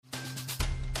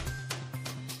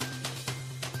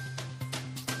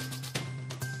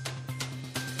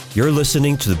You're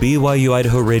listening to the BYU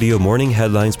Idaho Radio Morning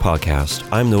Headlines Podcast.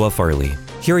 I'm Noah Farley.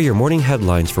 Here are your morning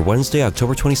headlines for Wednesday,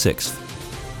 October 26th.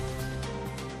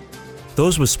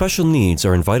 Those with special needs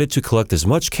are invited to collect as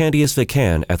much candy as they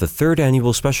can at the 3rd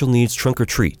Annual Special Needs Trunk or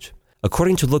Treat.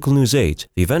 According to Local News 8,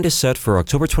 the event is set for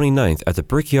October 29th at the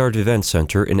Brickyard Event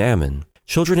Center in Ammon.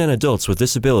 Children and adults with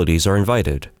disabilities are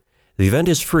invited. The event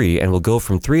is free and will go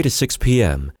from 3 to 6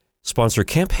 p.m. Sponsor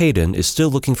Camp Hayden is still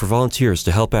looking for volunteers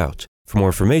to help out. For more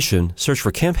information, search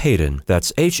for Camp Hayden,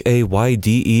 that's Hayden,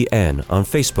 on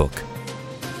Facebook.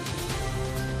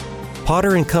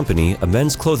 Potter & Company, a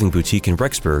men's clothing boutique in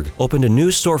Rexburg, opened a new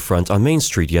storefront on Main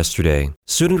Street yesterday.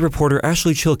 Student reporter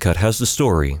Ashley Chilcutt has the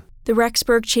story. The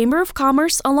Rexburg Chamber of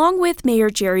Commerce, along with Mayor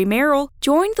Jerry Merrill,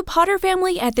 joined the Potter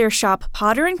family at their shop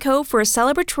Potter & Co. for a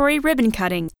celebratory ribbon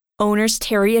cutting. Owners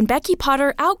Terry and Becky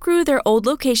Potter outgrew their old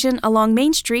location along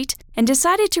Main Street and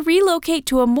decided to relocate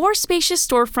to a more spacious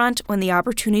storefront when the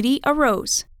opportunity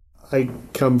arose. I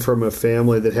come from a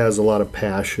family that has a lot of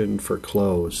passion for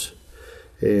clothes,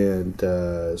 and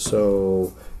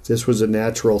so this was a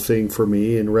natural thing for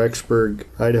me. And Rexburg,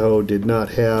 Idaho did not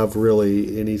have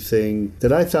really anything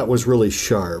that I thought was really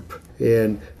sharp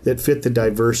and that fit the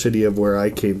diversity of where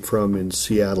I came from in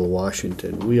Seattle,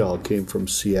 Washington. We all came from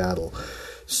Seattle.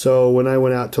 So when I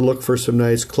went out to look for some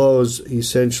nice clothes,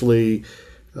 essentially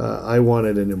I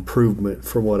wanted an improvement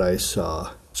from what I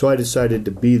saw. So I decided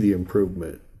to be the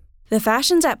improvement. The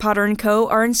fashions at Potter & Co.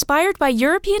 are inspired by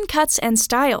European cuts and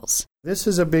styles. This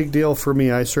is a big deal for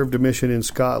me. I served a mission in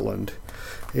Scotland.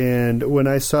 And when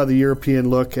I saw the European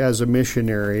look as a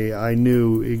missionary, I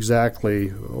knew exactly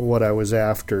what I was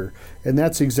after. And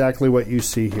that's exactly what you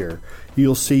see here.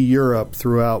 You'll see Europe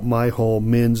throughout my whole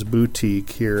men's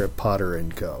boutique here at Potter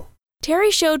 & Co.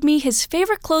 Terry showed me his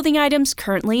favorite clothing items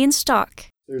currently in stock.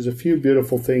 There's a few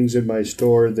beautiful things in my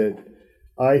store that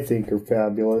I think are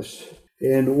fabulous.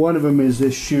 And one of them is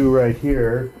this shoe right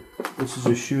here. This is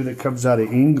a shoe that comes out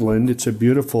of England. It's a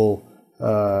beautiful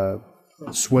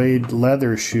suede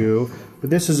leather shoe, but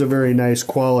this is a very nice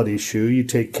quality shoe. You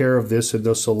take care of this and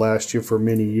this will last you for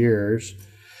many years.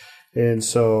 And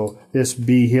so this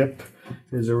B-hip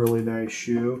is a really nice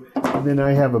shoe. And then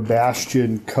I have a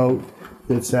Bastion coat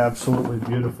that's absolutely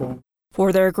beautiful.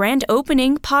 For their grand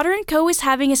opening, Potter & Co. is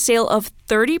having a sale of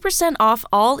 30% off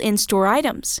all in-store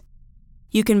items.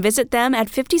 You can visit them at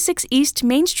 56 East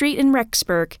Main Street in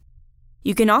Rexburg.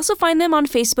 You can also find them on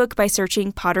Facebook by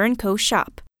searching Potter & Co.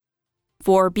 Shop.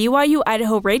 For BYU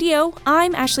Idaho Radio,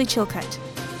 I'm Ashley Chilcutt.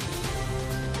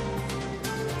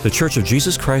 The Church of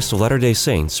Jesus Christ of Latter-day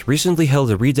Saints recently held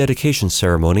a rededication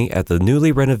ceremony at the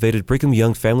newly renovated Brigham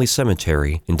Young Family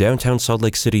Cemetery in downtown Salt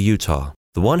Lake City, Utah.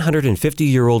 The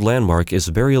 150-year-old landmark is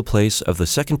the burial place of the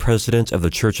second president of the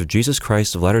Church of Jesus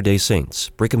Christ of Latter-day Saints,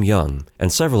 Brigham Young,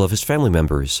 and several of his family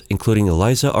members, including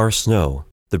Eliza R. Snow.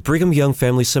 The Brigham Young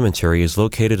Family Cemetery is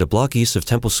located a block east of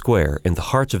Temple Square in the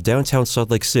heart of downtown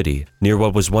Salt Lake City, near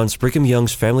what was once Brigham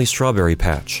Young's family strawberry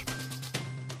patch.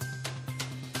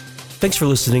 Thanks for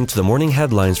listening to the morning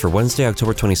headlines for Wednesday,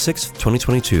 October 26,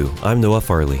 2022. I'm Noah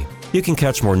Farley. You can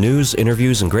catch more news,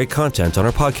 interviews, and great content on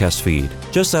our podcast feed.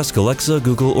 Just ask Alexa,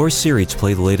 Google, or Siri to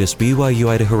play the latest BYU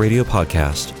Idaho Radio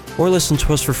podcast, or listen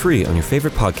to us for free on your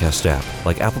favorite podcast app,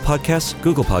 like Apple Podcasts,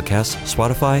 Google Podcasts,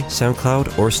 Spotify,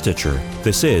 SoundCloud, or Stitcher.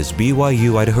 This is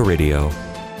BYU Idaho Radio.